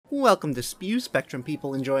Welcome to Spew, Spectrum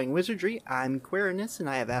People Enjoying Wizardry. I'm Quirinus and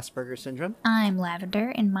I have Asperger's Syndrome. I'm Lavender,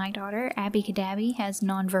 and my daughter, Abby Cadabby, has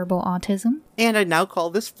nonverbal autism. And I now call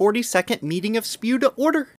this 42nd meeting of Spew to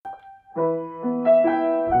order.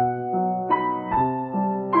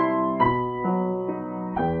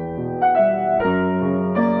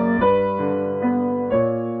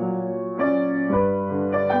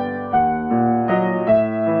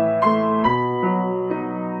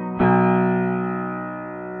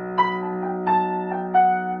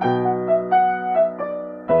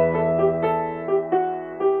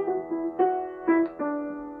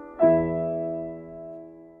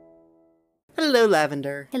 Hello,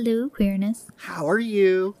 Lavender. Hello, Queerness. How are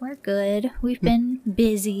you? We're good. We've been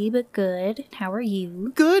busy, but good. How are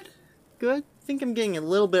you? Good. I think I'm getting a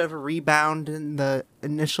little bit of a rebound in the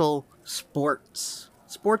initial sports.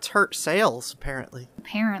 Sports hurt sales, apparently.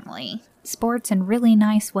 Apparently. Sports and really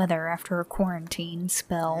nice weather after a quarantine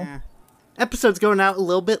spell. Yeah. Episode's going out a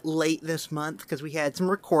little bit late this month because we had some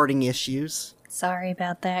recording issues. Sorry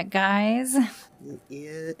about that, guys.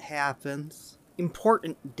 It happens.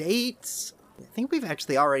 Important dates. I think we've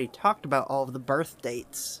actually already talked about all of the birth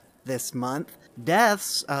dates this month.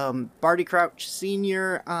 Deaths, Barty Crouch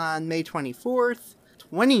Sr. on May 24th.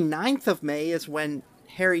 29th of May is when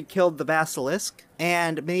Harry killed the basilisk.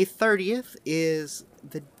 And May 30th is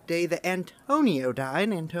the day that Antonio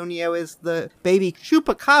died. Antonio is the baby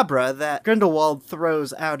chupacabra that Grindelwald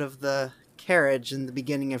throws out of the carriage in the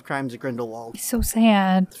beginning of Crimes of Grindelwald. So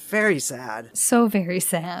sad. It's very sad. So very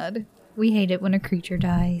sad. We hate it when a creature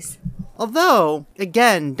dies. Although,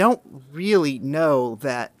 again, don't really know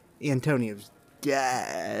that Antonio's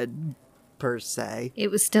dead, per se.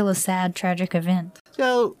 It was still a sad, tragic event.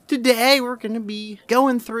 So, today we're going to be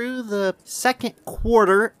going through the second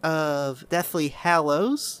quarter of Deathly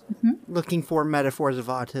Hallows, looking for metaphors of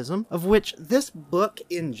autism, of which this book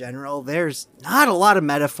in general, there's not a lot of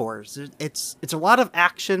metaphors. It's a lot of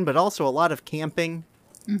action, but also a lot of camping.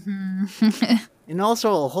 And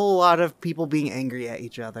also a whole lot of people being angry at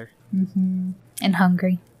each other. And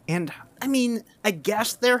hungry. And, I mean, I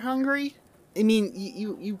guess they're hungry. I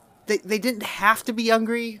mean, they didn't have to be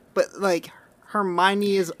hungry, but, like,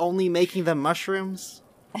 Hermione is only making them mushrooms.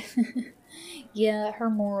 Yeah, her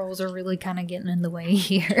morals are really kind of getting in the way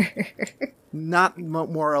here. Not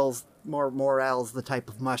morels, more morels, the type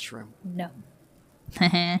of mushroom. No.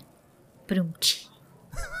 Ba-dum-tsh.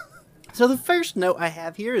 So the first note I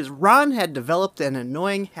have here is Ron had developed an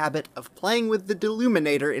annoying habit of playing with the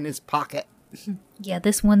Deluminator in his pocket. Yeah,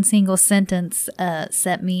 this one single sentence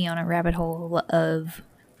set me on a rabbit hole of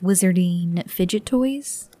wizarding fidget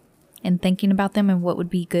toys and thinking about them and what would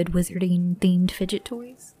be good wizarding themed fidget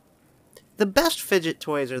toys. The best fidget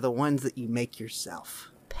toys are the ones that you make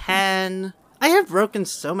yourself. Pen. I have broken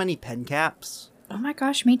so many pen caps. Oh my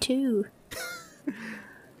gosh, me too.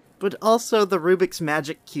 But also the Rubik's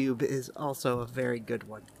Magic Cube is also a very good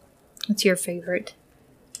one. What's your favorite,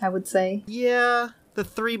 I would say? Yeah, the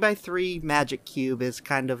 3x3 Magic Cube is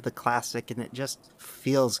kind of the classic and it just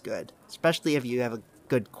feels good. Especially if you have a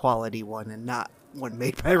good quality one and not one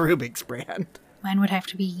made by Rubik's brand. Mine would have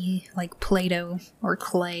to be like Play-Doh or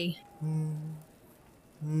clay.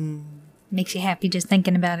 Makes you happy just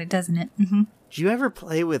thinking about it, doesn't it? Do you ever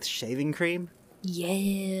play with shaving cream?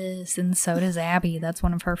 Yes, and so does Abby. That's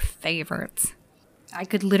one of her favorites. I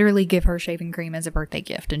could literally give her shaving cream as a birthday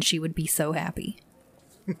gift, and she would be so happy.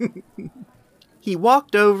 He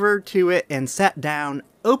walked over to it and sat down,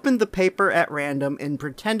 opened the paper at random, and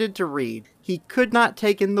pretended to read. He could not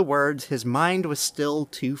take in the words. His mind was still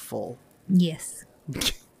too full. Yes.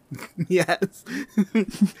 Yes.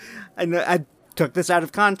 I know I took this out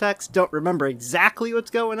of context. Don't remember exactly what's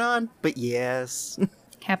going on, but yes.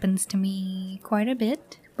 Happens to me quite a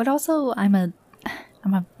bit, but also I'm a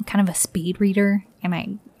kind of a speed reader,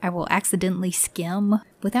 and I will accidentally skim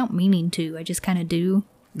without meaning to. I just kind of do,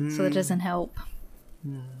 so it doesn't help.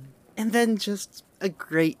 And then just a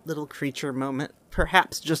great little creature moment.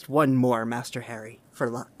 Perhaps just one more, Master Harry, for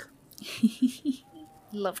luck.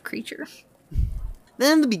 Love creature.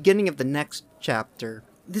 Then in the beginning of the next chapter,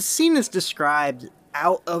 this scene is described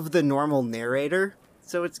out of the normal narrator.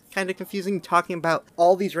 So it's kind of confusing talking about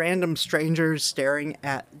all these random strangers staring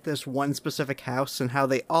at this one specific house and how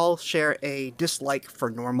they all share a dislike for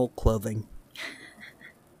normal clothing.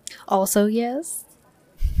 Also, yes.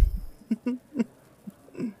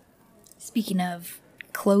 Speaking of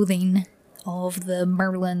clothing, all of the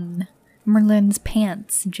Merlin's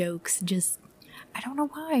pants jokes just, I don't know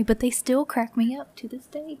why, but they still crack me up to this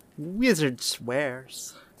day. Wizard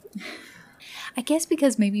swears. I guess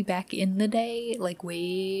because maybe back in the day, like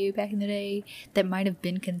way back in the day, that might have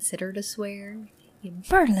been considered a swear.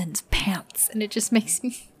 Merlin's pants, and it just makes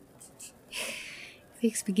me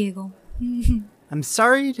giggle. I'm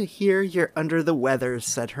sorry to hear you're under the weather,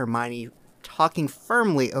 said Hermione, talking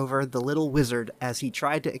firmly over the little wizard as he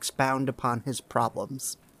tried to expound upon his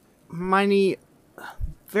problems. Hermione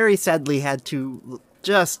very sadly had to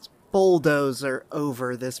just bulldoze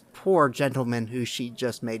over this poor gentleman who she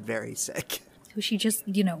just made very sick. Who she just,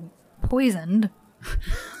 poisoned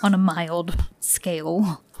on a mild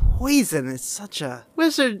scale. Poison is such a...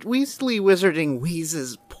 Weasley Wizarding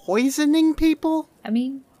wheezes poisoning people? I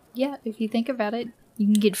mean, yeah, if you think about it, you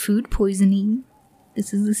can get food poisoning.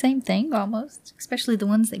 This is the same thing, almost. Especially the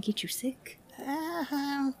ones that get you sick.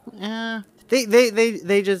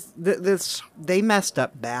 They messed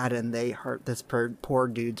up bad and they hurt this poor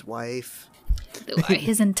dude's wife.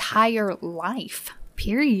 His entire life.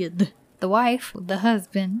 Period. The wife, the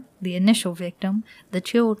husband, the initial victim, the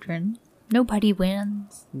children. Nobody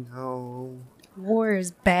wins. No. War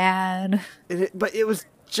is bad. But it was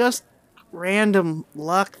just random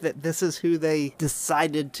luck that this is who they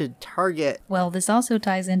decided to target. Well, this also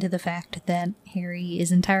ties into the fact that Harry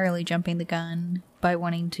is entirely jumping the gun by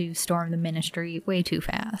wanting to storm the Ministry way too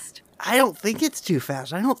fast. I don't think it's too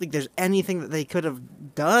fast. I don't think there's anything that they could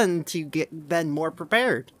have done to get Ben more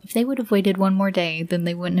prepared. If they would have waited one more day, then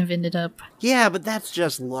they wouldn't have ended up... Yeah, but that's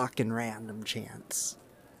just luck and random chance.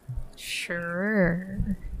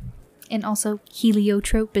 Sure. And also,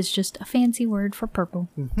 heliotrope is just a fancy word for purple.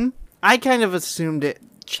 Mm-hmm. I kind of assumed it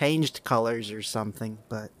changed colors or something,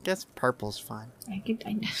 but I guess purple's fine. I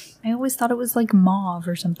always thought it was like mauve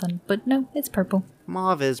or something, but no, it's purple.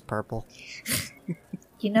 Mauve is purple.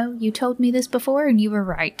 You told me this before and you were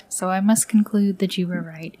right, so I must conclude that you were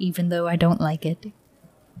right, even though I don't like it.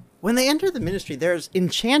 When they enter the Ministry, there's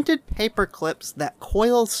enchanted paper clips that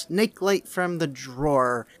coil snake-like from the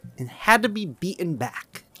drawer and had to be beaten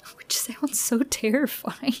back. Which sounds so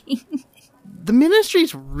terrifying. The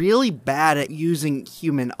Ministry's really bad at using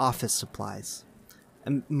human office supplies.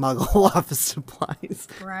 And Muggle office supplies.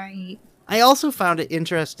 Right. I also found it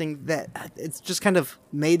interesting that it's just kind of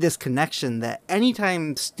made this connection that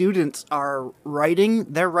anytime students are writing,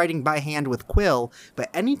 they're writing by hand with quill, but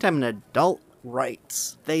anytime an adult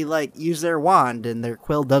writes, they use their wand and their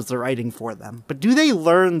quill does the writing for them. But do they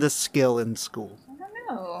learn this skill in school? I don't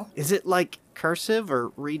know. Is it like cursive or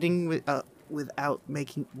reading without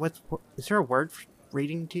making... Is there a word for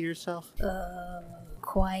reading to yourself?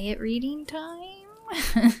 Quiet reading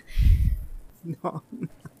time? No.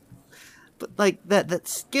 But that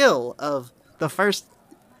skill of the first...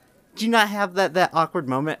 Do you not have that awkward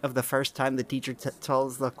moment of the first time the teacher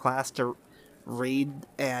tells the class to read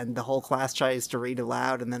and the whole class tries to read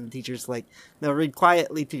aloud and then the teacher's like, no, read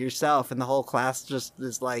quietly to yourself, and the whole class just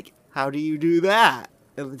is like, how do you do that?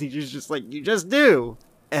 And the teacher's just like, you just do.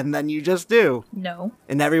 And then you just do. No.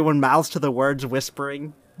 And everyone mouths to the words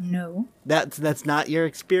whispering. No. That's not your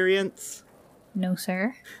experience? No,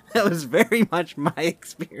 sir. That was very much my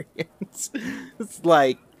experience. It's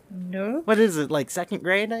like... No. What is it, like second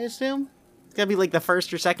grade, I assume? It's gotta be like the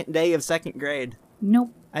first or second day of second grade.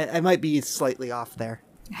 Nope. I might be slightly off there.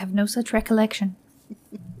 I have no such recollection.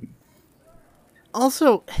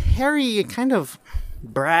 Also, Harry kind of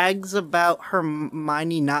brags about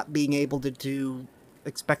Hermione not being able to do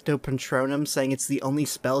Expecto Patronum, saying it's the only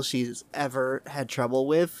spell she's ever had trouble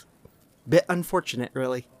with. Bit unfortunate,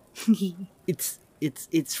 really. It's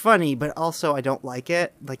funny, but also I don't like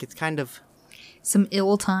it. Like, it's kind of... Some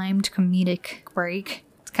ill-timed comedic break.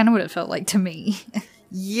 It's kind of what it felt like to me.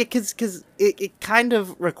 Yeah, because it kind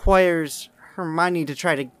of requires Hermione to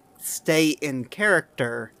try to stay in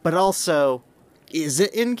character, but also, is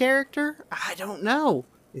it in character? I don't know.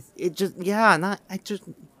 It just, yeah,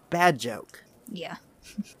 bad joke. Yeah.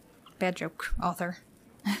 Bad joke, author.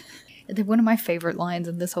 One of my favorite lines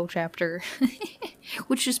in this whole chapter,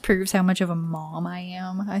 which just proves how much of a mom I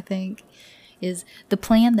am, I think, is the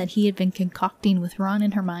plan that he had been concocting with Ron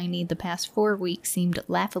and Hermione the past 4 weeks seemed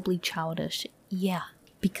laughably childish. Yeah,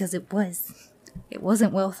 because it was. It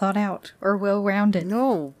wasn't well thought out or well rounded.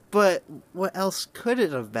 No, but what else could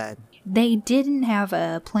it have been? They didn't have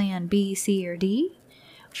a plan B, C, or D.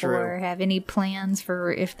 True. Or have any plans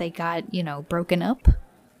for if they got, broken up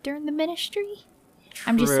during the Ministry. True.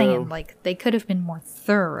 I'm just saying, they could have been more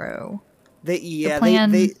thorough. They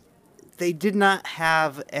did not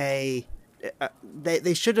have a...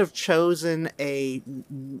 They should have chosen a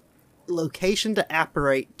location to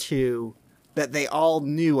apparate to that they all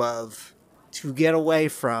knew of to get away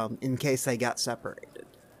from in case they got separated.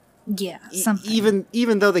 Yeah, something.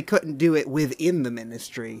 Even though they couldn't do it within the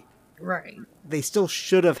Ministry. Right. They still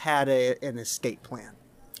should have had an escape plan.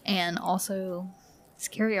 And also,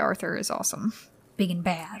 Scary Arthur is awesome. big and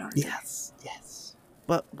bad, aren't they? Yes, yes.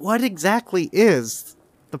 But what exactly is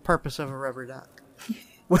the purpose of a rubber duck?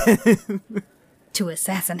 To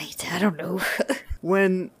assassinate, I don't know.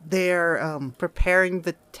 When they're preparing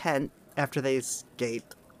the tent after they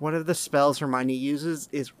escape, one of the spells Hermione uses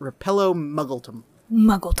is Repello Muggletum.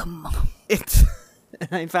 Muggletum. It's, and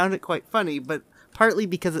I found it quite funny, but partly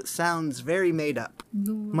because it sounds very made up.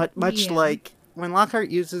 Much like when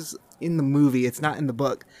Lockhart uses in the movie, it's not in the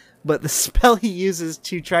book, but the spell he uses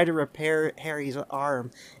to try to repair Harry's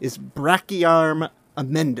arm is Brachiarm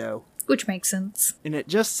Amendo. Which makes sense. And it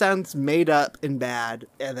just sounds made up and bad,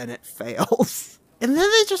 and then it fails. And then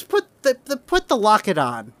they just put the locket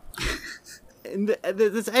on. And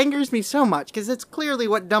this angers me so much, because it's clearly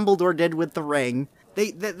what Dumbledore did with the ring.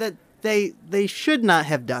 They should not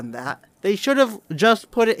have done that. They should have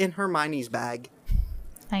just put it in Hermione's bag.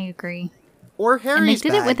 I agree. Or Harry's bag.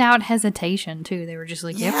 And they did it without hesitation, too. They were just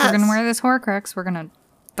like, yep, Yes. we're going to wear this Horcrux. We're going to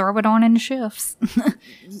throw it on into shifts.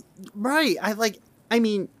 Right. I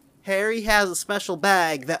mean, Harry has a special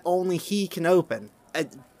bag that only he can open.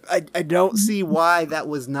 I don't see why that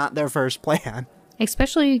was not their first plan.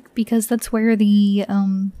 Especially because that's where the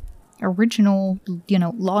original,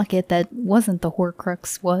 locket that wasn't the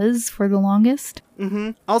Horcrux was for the longest.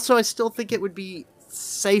 Mm-hmm. Also, I still think it would be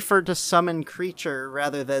safer to summon Creature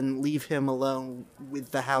rather than leave him alone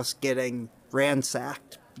with the house getting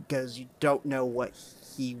ransacked, because you don't know what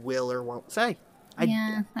he will or won't say.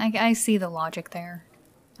 I see the logic there.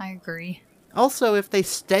 I agree. Also, if they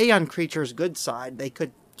stay on Creature's good side, they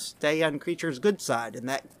could stay on Creature's good side, and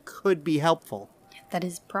that could be helpful. That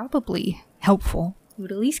is probably helpful. You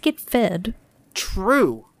would at least get fed.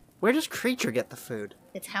 True. Where does Creature get the food?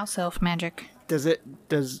 It's house elf magic.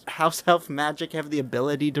 Does house elf magic have the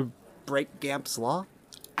ability to break Gamp's law?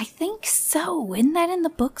 I think so. Isn't that in the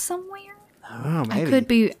book somewhere? Oh,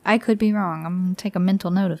 maybe. I could be wrong. I'm gonna take a mental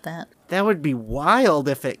note of that. That would be wild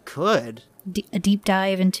if it could. A deep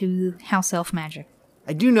dive into house elf magic.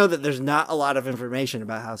 I do know that there's not a lot of information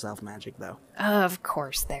about house elf magic, though. Of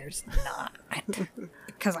course there's not.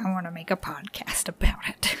 Because I want to make a podcast about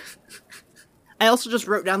it. I also just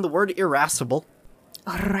wrote down the word irascible.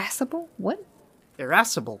 Irascible? What?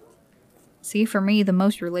 Irascible. See, for me, the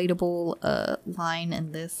most relatable line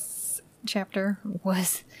in this chapter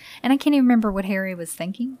was... And I can't even remember what Harry was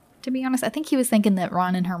thinking, to be honest. I think he was thinking that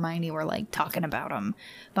Ron and Hermione were, talking about him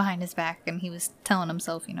behind his back, and he was telling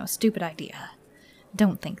himself, stupid idea.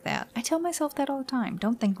 Don't think that. I tell myself that all the time.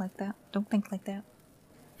 Don't think like that. Don't think like that.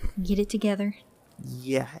 Get it together.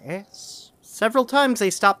 Yes. Several times they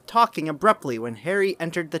stopped talking abruptly when Harry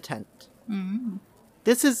entered the tent. Mm-hmm.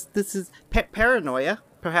 This is paranoia.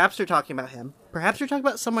 Perhaps they're talking about him. Perhaps they're talking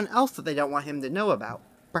about someone else that they don't want him to know about.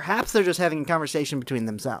 Perhaps they're just having a conversation between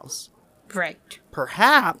themselves. Right.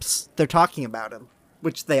 Perhaps they're talking about him,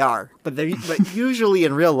 which they are. But usually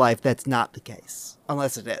in real life, that's not the case.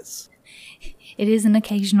 Unless it is. It is an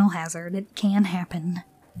occasional hazard. It can happen.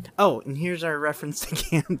 Oh, and here's our reference to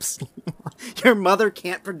Gamp's law. Your mother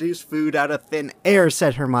can't produce food out of thin air,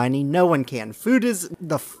 said Hermione. No one can. Food is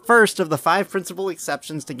the first of the 5 principal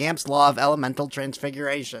exceptions to Gamp's law of elemental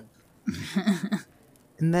transfiguration.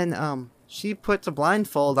 And then, she puts a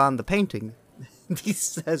blindfold on the painting. He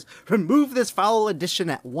says, remove this foul addition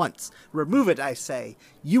at once. Remove it, I say.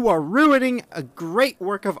 You are ruining a great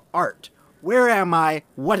work of art. Where am I?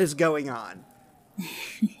 What is going on?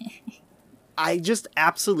 I just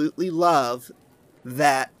absolutely love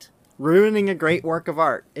that ruining a great work of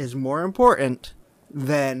art is more important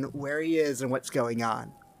than where he is and what's going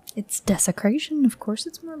on. It's desecration. Of course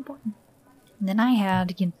it's more important. And then I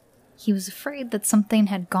had, he was afraid that something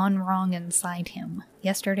had gone wrong inside him.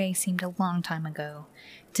 Yesterday seemed a long time ago.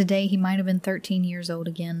 Today he might have been 13 years old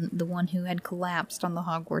again, the one who had collapsed on the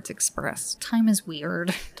Hogwarts Express. Time is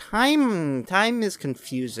weird. Time is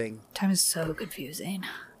confusing. Time is so confusing.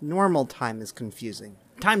 Normal time is confusing.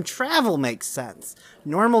 Time travel makes sense.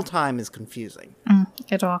 Normal time is confusing.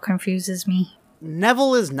 It all confuses me.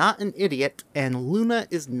 Neville is not an idiot, and Luna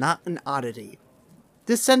is not an oddity.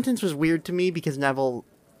 This sentence was weird to me because Neville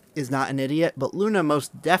is not an idiot, but Luna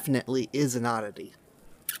most definitely is an oddity.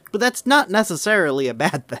 But that's not necessarily a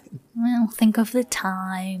bad thing. Well, think of the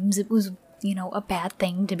times. It was, a bad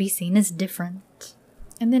thing to be seen as different.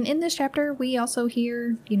 And then in this chapter, we also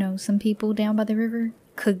hear, some people down by the river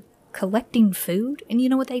collecting food. And you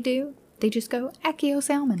know what they do? They just go, Accio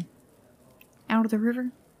salmon. Out of the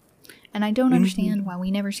river. And I don't understand why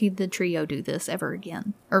we never see the trio do this ever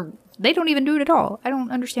again. Or they don't even do it at all. I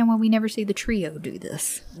don't understand why we never see the trio do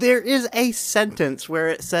this. There is a sentence where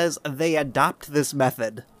it says they adopt this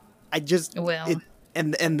method.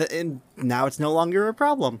 And now it's no longer a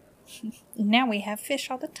problem. Now we have fish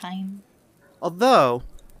all the time. Although,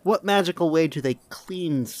 what magical way do they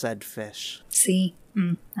clean said fish? See?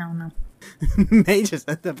 I don't know. They just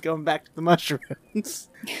end up going back to the mushrooms.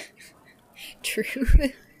 True.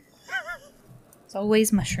 It's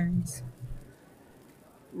always mushrooms.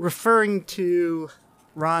 Referring to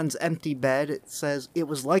Ron's empty bed, it says, it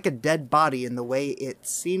was like a dead body in the way it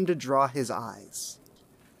seemed to draw his eyes.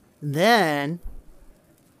 Then,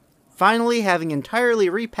 finally having entirely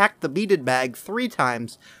repacked the beaded bag 3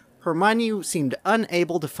 times, Hermione seemed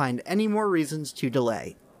unable to find any more reasons to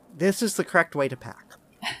delay. This is the correct way to pack.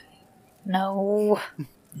 No.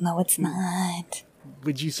 No, it's not.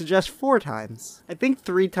 Would you suggest 4 times? I think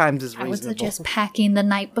 3 times is reasonable. I would suggest packing the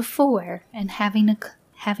night before and having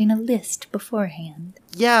a list beforehand.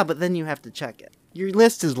 Yeah, but then you have to check it. Your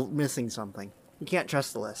list is missing something. You can't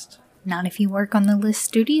trust the list. Not if you work on the list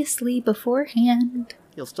studiously beforehand.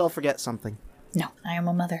 You'll still forget something. No, I am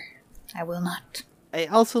a mother. I will not. I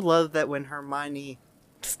also love that when Hermione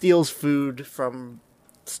steals food from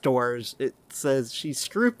stores, it says she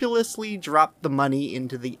scrupulously dropped the money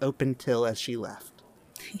into the open till as she left.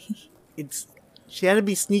 She had to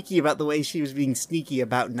be sneaky about the way she was being sneaky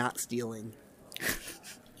about not stealing.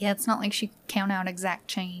 Yeah, it's not like she could count out exact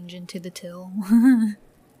change into the till.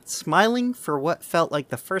 Smiling for what felt like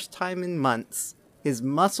the first time in months, his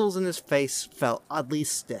muscles in his face felt oddly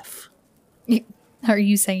stiff. Are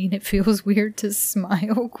you saying it feels weird to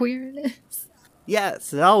smile queerness?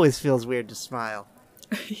 Yes, it always feels weird to smile.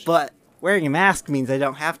 But wearing a mask means I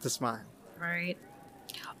don't have to smile. Right.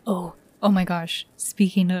 Oh my gosh.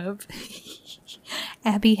 Speaking of,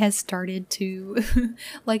 Abby has started to,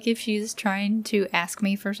 like if she's trying to ask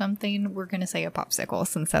me for something, we're going to say a popsicle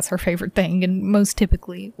since that's her favorite thing and most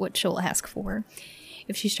typically what she'll ask for.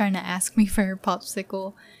 If she's trying to ask me for a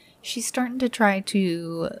popsicle, she's starting to try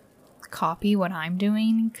to copy what I'm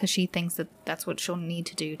doing because she thinks that that's what she'll need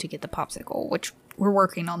to do to get the popsicle, which we're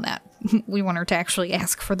working on that. We want her to actually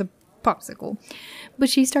ask for the popsicle. But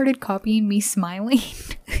she started copying me smiling.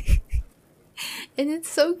 And it's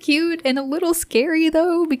so cute and a little scary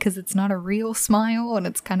though because it's not a real smile and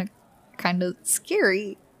it's kind of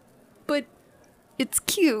scary. But it's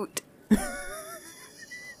cute.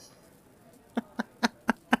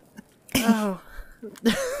 Oh.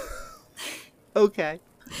 Okay.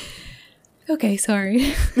 Okay,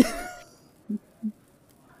 sorry.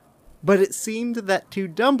 But it seemed that to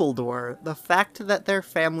Dumbledore, the fact that their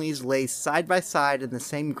families lay side by side in the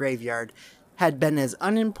same graveyard had been as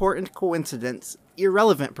unimportant coincidence,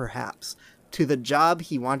 irrelevant perhaps, to the job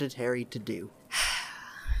he wanted Harry to do.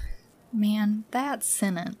 Man, that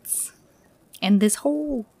sentence. And this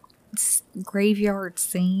whole graveyard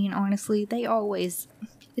scene, honestly,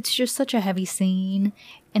 it's just such a heavy scene,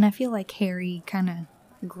 and I feel like Harry kind of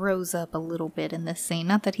grows up a little bit in this scene.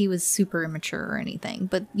 Not that he was super immature or anything,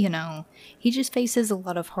 but, he just faces a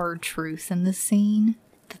lot of hard truth in this scene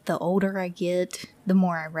that the older I get, the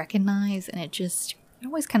more I recognize, and it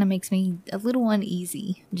always kind of makes me a little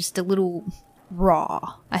uneasy. Just a little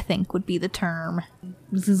raw, I think would be the term.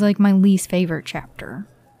 This is like my least favorite chapter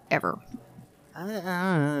ever.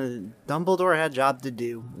 Dumbledore had a job to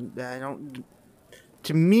do.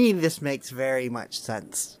 To me, this makes very much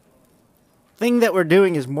sense. Thing that we're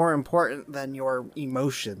doing is more important than your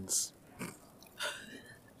emotions.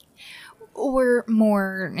 Or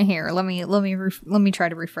more here. Let me try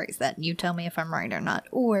to rephrase that. You tell me if I'm right or not.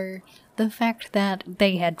 Or the fact that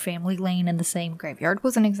they had family laying in the same graveyard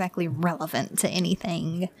wasn't exactly relevant to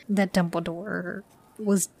anything that Dumbledore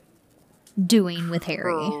was doing with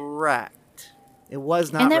Harry. Correct. It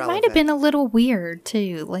was not. And that relevant. might have been a little weird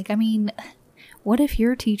too. What if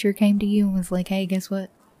your teacher came to you and was like, "Hey, guess what?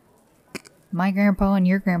 My grandpa and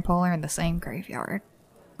your grandpa are in the same graveyard."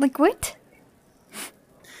 Like, what?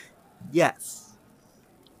 Yes.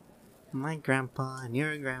 My grandpa and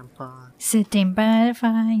your grandpa. Sitting by the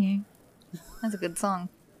fire. That's a good song.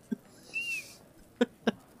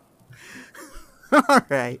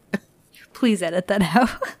 Alright. Please edit that out.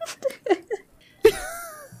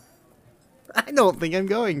 I don't think I'm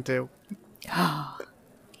going to.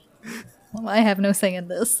 Well, I have no say in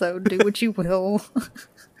this, so do what you will.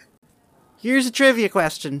 Here's a trivia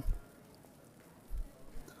question.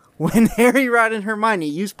 When Harry, Ron, and Hermione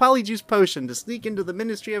use Polyjuice Potion to sneak into the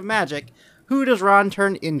Ministry of Magic, who does Ron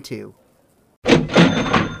turn into?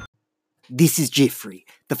 This is Jeffrey,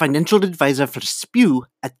 the financial advisor for Spew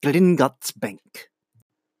at Gringotts Bank.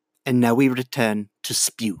 And now we return to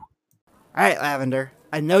Spew. Alright, Lavender.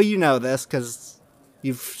 I know you know this, because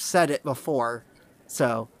you've said it before.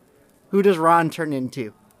 So, who does Ron turn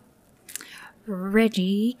into?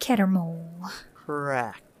 Reggie Cattermole.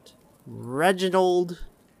 Correct. Reginald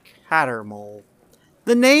Cattermole.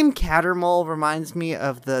 The name Cattermole reminds me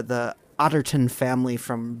of the Otterton family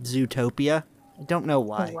from Zootopia. I don't know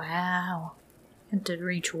why. Oh, wow. Had to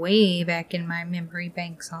reach way back in my memory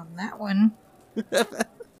banks on that one.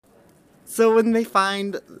 So when they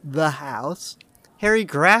find the house, Harry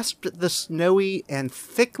grasped the snowy and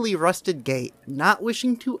thickly rusted gate, not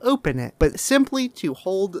wishing to open it, but simply to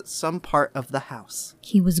hold some part of the house.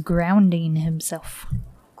 He was grounding himself.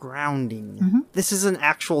 Grounding. Mm-hmm. This is an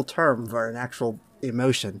actual term for an actual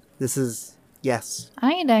emotion. This is, yes.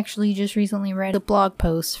 I had actually just recently read a blog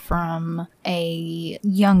post from a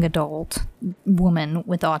young adult woman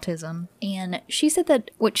with autism, and she said that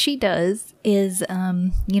what she does is,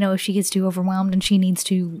 if she gets too overwhelmed and she needs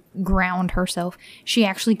to ground herself, she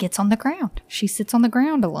actually gets on the ground. She sits on the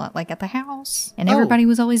ground a lot, like at the house. And everybody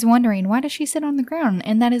was always wondering, why does she sit on the ground?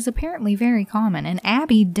 And that is apparently very common, and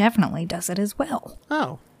Abby definitely does it as well.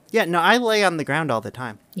 Oh. Yeah, no, I lay on the ground all the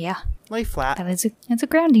time. Yeah. Lay flat. It's a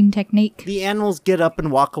grounding technique. The animals get up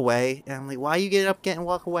and walk away, and I'm like, why you get up, get and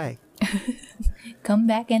walk away? Come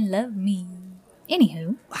back and love me.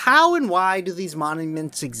 Anywho. How and why do these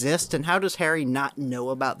monuments exist, and how does Harry not know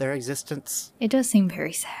about their existence? It does seem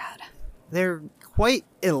very sad. They're quite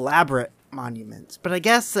elaborate monuments, but I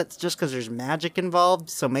guess that's just because there's magic involved,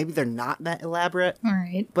 so maybe they're not that elaborate.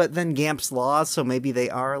 Alright. But then Gamp's laws, so maybe they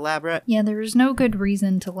are elaborate. Yeah, there's no good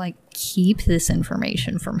reason to, keep this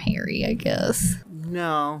information from Harry, I guess.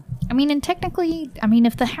 No. I mean, and technically,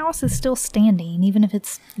 if the house is still standing, even if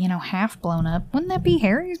it's, half blown up, wouldn't that be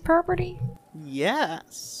Harry's property?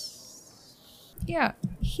 Yes. Yeah,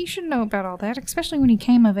 he should know about all that, especially when he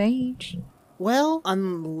came of age. Well,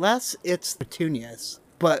 unless it's Petunia's.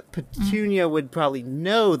 But Petunia would probably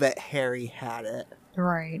know that Harry had it.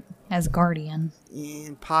 Right, as guardian.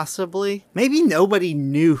 Possibly. Maybe nobody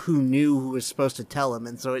knew who was supposed to tell him,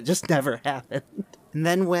 and so it just never happened. And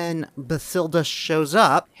then when Bathilda shows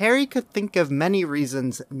up, Harry could think of many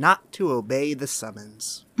reasons not to obey the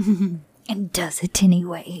summons. And does it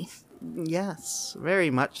anyway. Yes,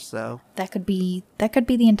 very much so. That could be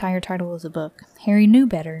the entire title of the book. Harry knew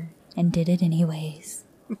better and did it anyways.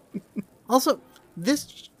 Also,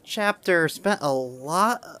 this chapter spent a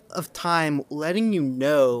lot of time letting you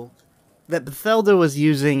know that Bathilda was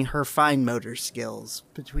using her fine motor skills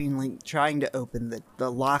between trying to open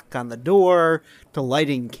the lock on the door to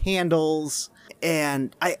lighting candles.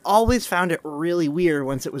 And I always found it really weird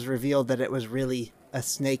once it was revealed that it was really a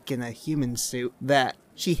snake in a human suit, that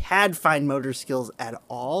she had fine motor skills at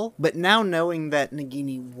all. But now knowing that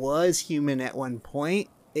Nagini was human at one point,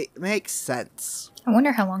 it makes sense. I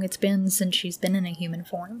wonder how long it's been since she's been in a human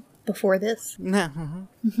form before this. And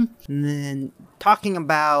then, talking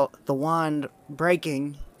about the wand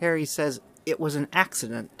breaking, Harry says it was an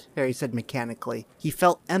accident, Harry said mechanically. He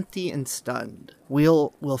felt empty and stunned.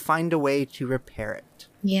 We'll find a way to repair it.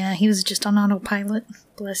 Yeah, he was just on autopilot.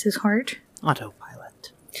 Bless his heart.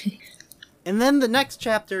 Autopilot. And then the next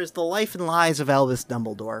chapter is the life and lies of Albus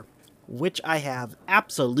Dumbledore, which I have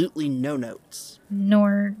absolutely no notes.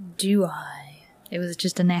 Nor do I. It was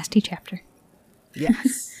just a nasty chapter.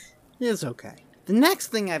 Yes. It's okay. The next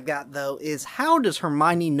thing I've got, though, is how does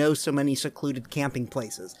Hermione know so many secluded camping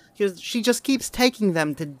places? Because she just keeps taking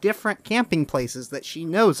them to different camping places that she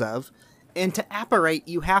knows of, and to apparate,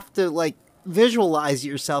 you have to, visualize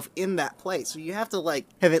yourself in that place. So you have to,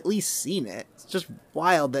 have at least seen it. It's just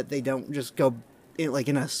wild that they don't just go,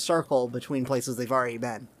 in a circle between places they've already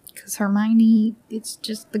been. Because Hermione, it's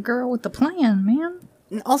just the girl with the plan, man.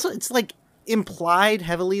 And also, it's, implied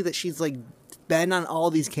heavily that she's, been on all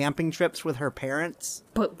these camping trips with her parents.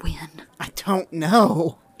 But when? I don't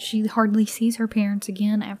know. She hardly sees her parents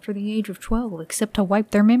again after the age of 12, except to wipe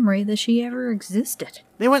their memory that she ever existed.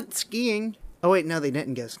 They went skiing. Oh wait, no, they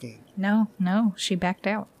didn't go skiing. No, she backed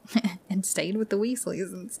out. And stayed with the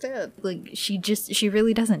Weasleys instead. She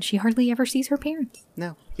really doesn't. She hardly ever sees her parents.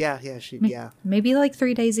 No. Yeah. Maybe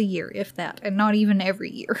 3 days a year, if that, and not even every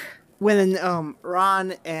year. When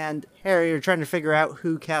Ron and Harry are trying to figure out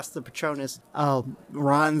who cast the Patronus,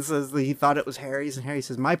 Ron says that he thought it was Harry's, and Harry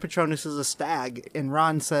says, my Patronus is a stag. And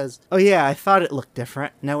Ron says, oh yeah, I thought it looked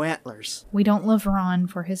different. No antlers. We don't love Ron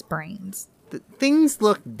for his brains. Things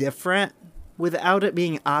look different without it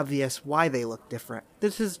being obvious why they look different.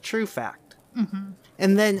 This is true fact. Mm-hmm.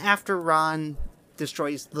 And then after Ron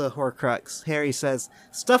destroys the Horcrux, Harry says,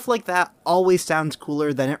 stuff like that always sounds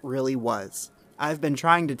cooler than it really was. I've been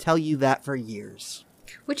trying to tell you that for years.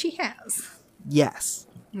 Which he has. Yes.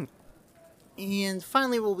 And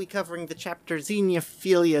finally we'll be covering the chapter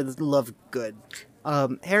Xenophilia's Lovegood.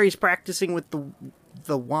 Harry's practicing with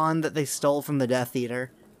the wand that they stole from the Death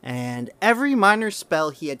Eater. and every minor spell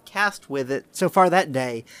he had cast with it so far that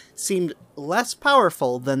day seemed less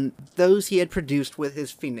powerful than those he had produced with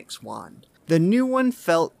his Phoenix Wand. The new one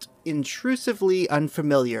felt intrusively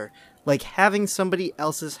unfamiliar, like having somebody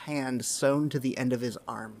else's hand sewn to the end of his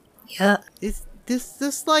arm. Yeah. Is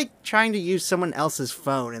this like trying to use someone else's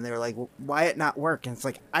phone, and they're like, why it not work? And it's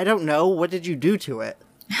like, I don't know, what did you do to it?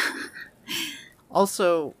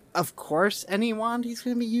 Also, of course, any wand he's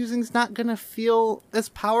going to be using is not going to feel as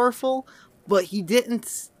powerful, but he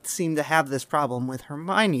didn't seem to have this problem with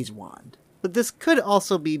Hermione's wand. But this could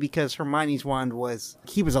also be because Hermione's wand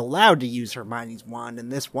he was allowed to use Hermione's wand,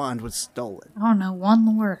 and this wand was stolen. Oh no, wand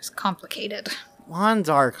lore is complicated. Wands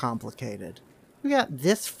are complicated. We got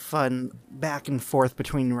this fun back and forth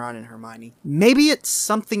between Ron and Hermione. Maybe it's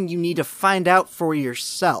something you need to find out for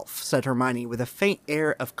yourself, said Hermione with a faint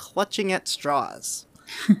air of clutching at straws.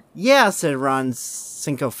 Yeah, said Ron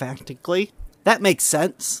sycophantically. That makes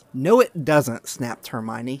sense. No, it doesn't, snapped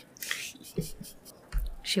Hermione.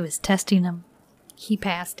 She was testing him. He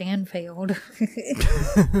passed and failed.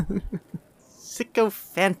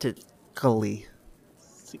 Sycophantically.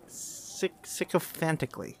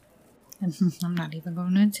 Sycophantically. I'm not even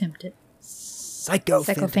going to attempt it.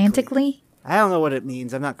 Sycophantically? I don't know what it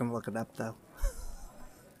means. I'm not going to look it up, though.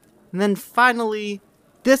 And then finally,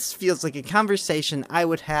 this feels like a conversation I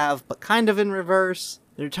would have, but kind of in reverse.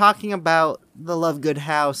 They're talking about the Lovegood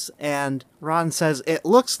house, and Ron says, it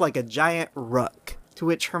looks like a giant rook. To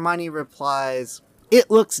which Hermione replies,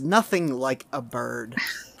 it looks nothing like a bird.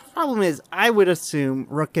 Problem is, I would assume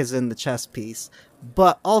rook is in the chess piece,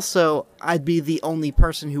 but also I'd be the only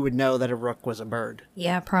person who would know that a rook was a bird.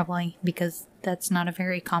 Yeah, probably, because that's not a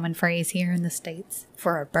very common phrase here in the States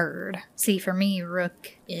for a bird. See, for me,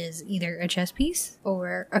 rook is either a chess piece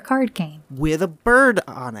or a card game. With a bird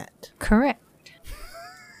on it. Correct.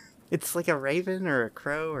 It's like a raven or a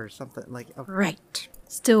crow or something like... Right.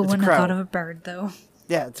 Still wouldn't have thought of a bird, though.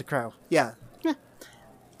 Yeah, it's a crow. Yeah.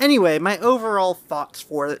 Anyway, my overall thoughts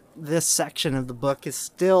for this section of the book is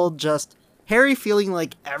still just Harry feeling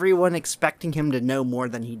like everyone expecting him to know more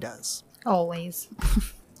than he does. Always.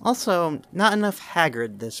 Also, not enough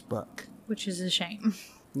Hagrid this book. Which is a shame.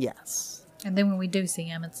 Yes. And then when we do see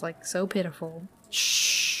him, it's like so pitiful.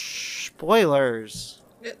 Shh. Spoilers.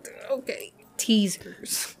 Okay.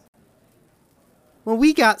 Teasers. Well,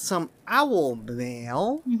 we got some owl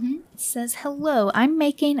mail. It says, hello, I'm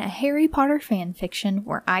making a Harry Potter fan fiction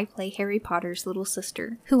where I play Harry Potter's little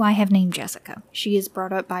sister, who I have named Jessica. She is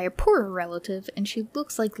brought up by a poorer relative, and she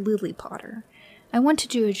looks like Lily Potter. I want to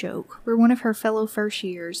do a joke where one of her fellow first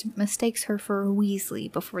years mistakes her for a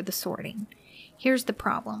Weasley before the sorting. Here's the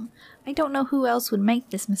problem. I don't know who else would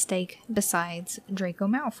make this mistake besides Draco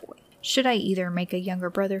Malfoy. Should I either make a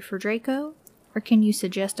younger brother for Draco, or can you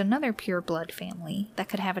suggest another pure-blood family that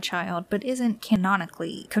could have a child but isn't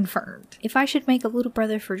canonically confirmed? If I should make a little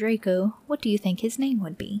brother for Draco, what do you think his name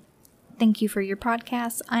would be? Thank you for your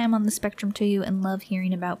podcast. I am on the spectrum too and love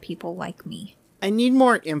hearing about people like me. I need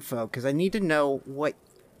more info because I need to know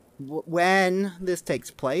when this takes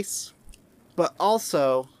place. But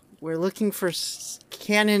also, we're looking for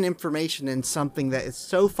canon information in something that is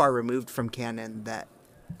so far removed from canon that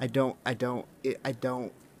it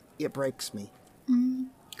breaks me.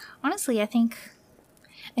 Honestly, I think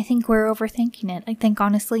we're overthinking it. I think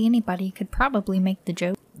honestly anybody could probably make the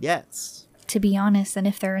joke. Yes. To be honest, and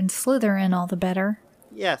if they're in Slytherin, all the better.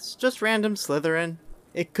 Yes, just random Slytherin.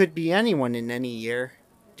 It could be anyone in any year.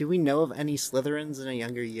 Do we know of any Slytherins in a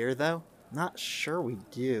younger year, though? Not sure we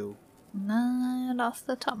do. Not off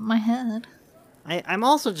the top of my head. I'm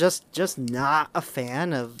also just not a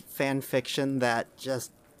fan of fan fiction that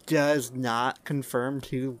just does not confirm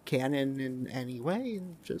to canon in any way,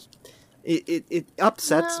 and just it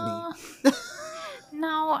upsets me.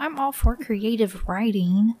 No, I'm all for creative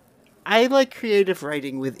writing. I like creative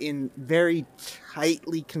writing within very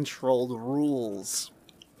tightly controlled rules.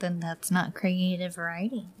 Then that's not creative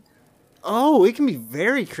writing. Oh, it can be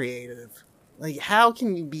very creative. Like, how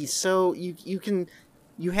can you be so you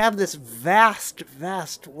have this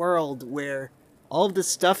vast world where all of this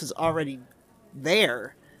stuff is already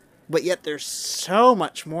there, but yet there's so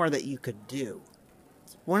much more that you could do.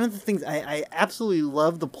 One of the things I absolutely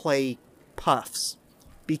love the play Puffs,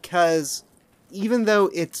 because even though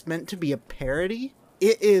it's meant to be a parody,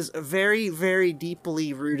 it is very, very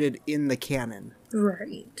deeply rooted in the canon.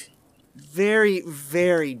 Right. Very,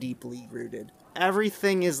 very deeply rooted.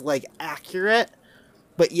 Everything is, like, accurate,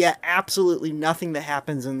 but yet absolutely nothing that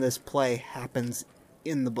happens in this play happens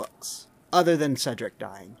in the books, other than Cedric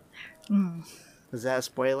dying. Is that a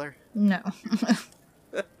spoiler? No.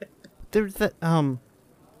 There's that,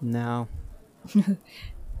 no.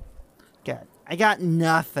 Good. I got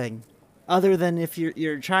nothing other than if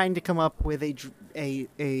you're trying to come up with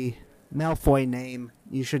a Malfoy name,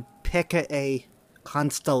 you should pick a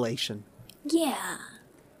constellation. Yeah.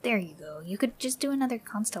 There you go. You could just do another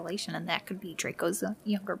constellation, and that could be Draco's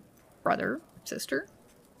younger brother, sister,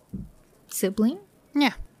 sibling.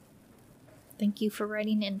 Yeah. Thank you for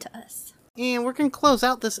writing into us. And we're going to close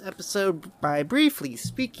out this episode by briefly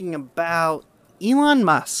speaking about Elon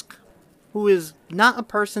Musk, who is not a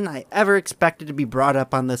person I ever expected to be brought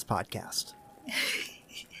up on this podcast.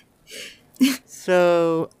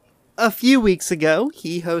 So, a few weeks ago,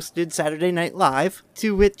 he hosted Saturday Night Live,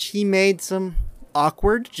 to which he made some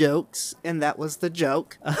awkward jokes, and that was the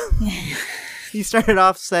joke. He started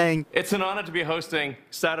off saying, "It's an honor to be hosting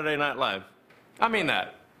Saturday Night Live. I mean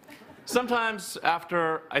that. Sometimes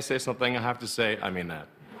after I say something, I have to say, I mean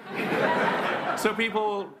that. So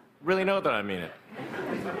people really know that I mean it.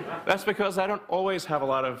 That's because I don't always have a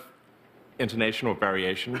lot of intonation or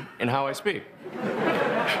variation in how I speak.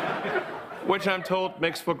 Which I'm told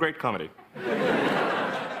makes for great comedy."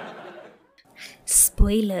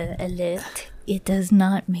 Spoiler alert. It does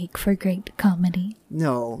not make for great comedy.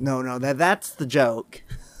 No, that's the joke.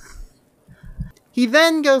 He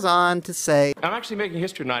then goes on to say, "I'm actually making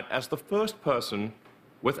history tonight as the first person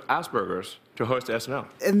with Asperger's to host SNL.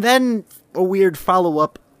 and then a weird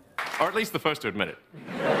follow-up. Or at least the first to admit it.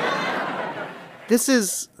 This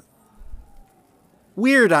is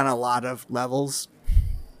weird on a lot of levels.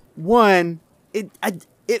 One,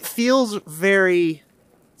 it feels very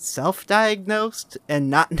self-diagnosed and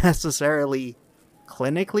not necessarily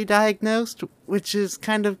clinically diagnosed, which is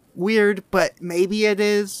kind of weird, but maybe it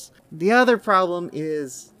is. The other problem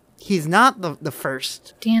is he's not the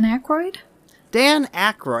first. Dan Aykroyd? Dan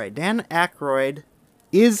Aykroyd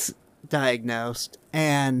is diagnosed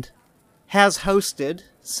and has hosted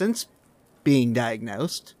since being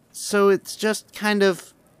diagnosed. So it's just kind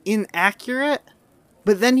of inaccurate.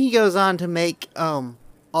 But then he goes on to make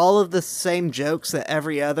all of the same jokes that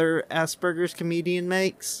every other Asperger's comedian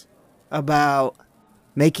makes about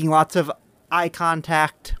making lots of eye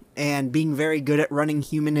contact and being very good at running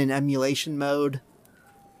human in emulation mode.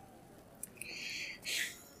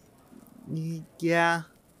 Yeah.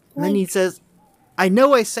 And then he says, "I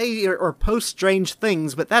know I say or post strange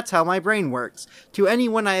things, but that's how my brain works. To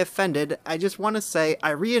anyone I offended, I just want to say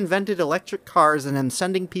I reinvented electric cars and am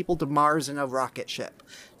sending people to Mars in a rocket ship.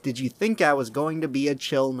 Did you think I was going to be a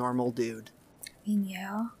chill, normal dude?"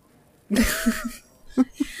 Yeah.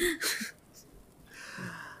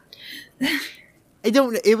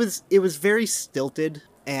 It was very stilted,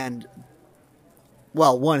 and,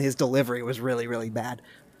 well, one, his delivery was really, really bad.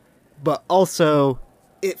 But also,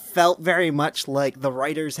 it felt very much like the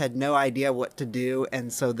writers had no idea what to do,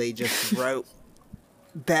 and so they just wrote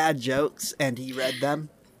bad jokes, and he read them.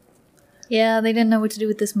 Yeah, they didn't know what to do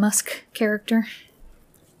with this Musk character.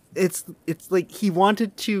 It's like he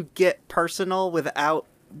wanted to get personal without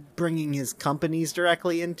bringing his companies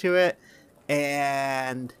directly into it,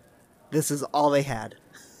 and this is all they had.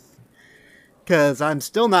 Because I'm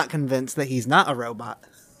still not convinced that he's not a robot.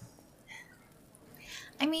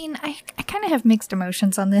 I mean, I kind of have mixed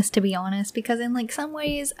emotions on this, to be honest, because in, like, some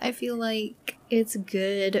ways, I feel like it's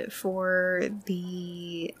good for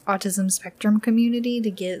the autism spectrum community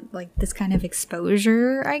to get, like, this kind of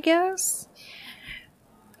exposure, I guess.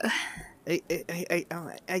 I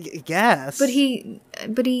guess. But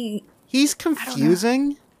he's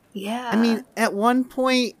confusing. Yeah. I mean, at one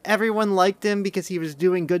point, everyone liked him because he was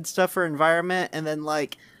doing good stuff for environment, and then,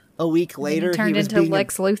 like, a week later, he turned was into being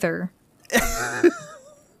Lex Luthor.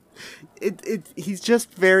 He's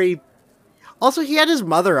just very... Also, he had his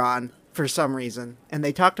mother on for some reason, and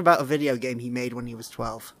they talked about a video game he made when he was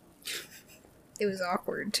 12. It was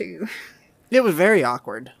awkward, too. It was very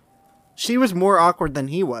awkward. She was more awkward than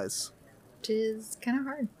he was. Which is kind of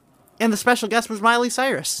hard. And the special guest was Miley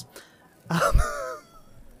Cyrus.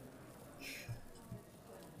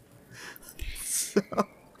 So,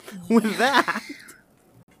 with that,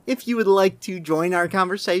 if you would like to join our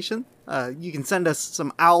conversation, you can send us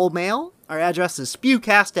some owl mail. Our address is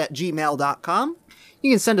spewcast@gmail.com.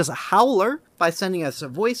 You can send us a howler by sending us a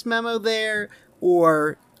voice memo there,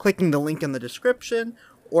 or clicking the link in the description,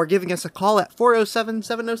 or giving us a call at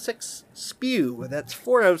 407-706-SPEW. That's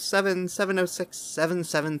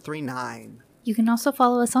 407-706-7739. You can also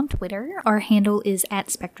follow us on Twitter. Our handle is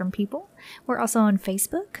 @SpectrumPeople. We're also on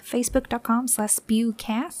Facebook,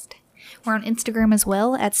 facebook.com/SpewCast. We're on Instagram as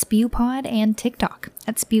well @SpewPod, and TikTok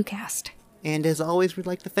 @SpewCast. And as always, we'd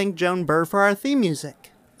like to thank Joan Burr for our theme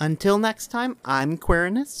music. Until next time, I'm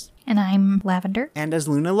Quirinus. And I'm Lavender. And as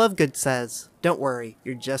Luna Lovegood says, don't worry,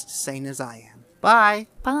 you're just as sane as I am. Bye!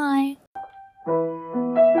 Bye!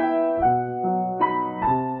 Baby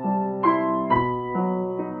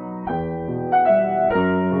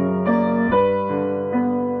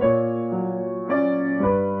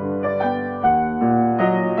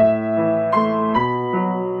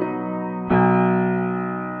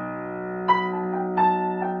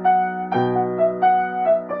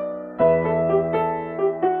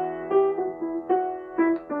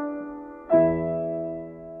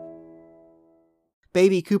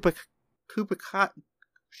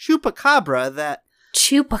Chupacabra that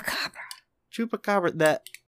Chupacabra. Chupacabra that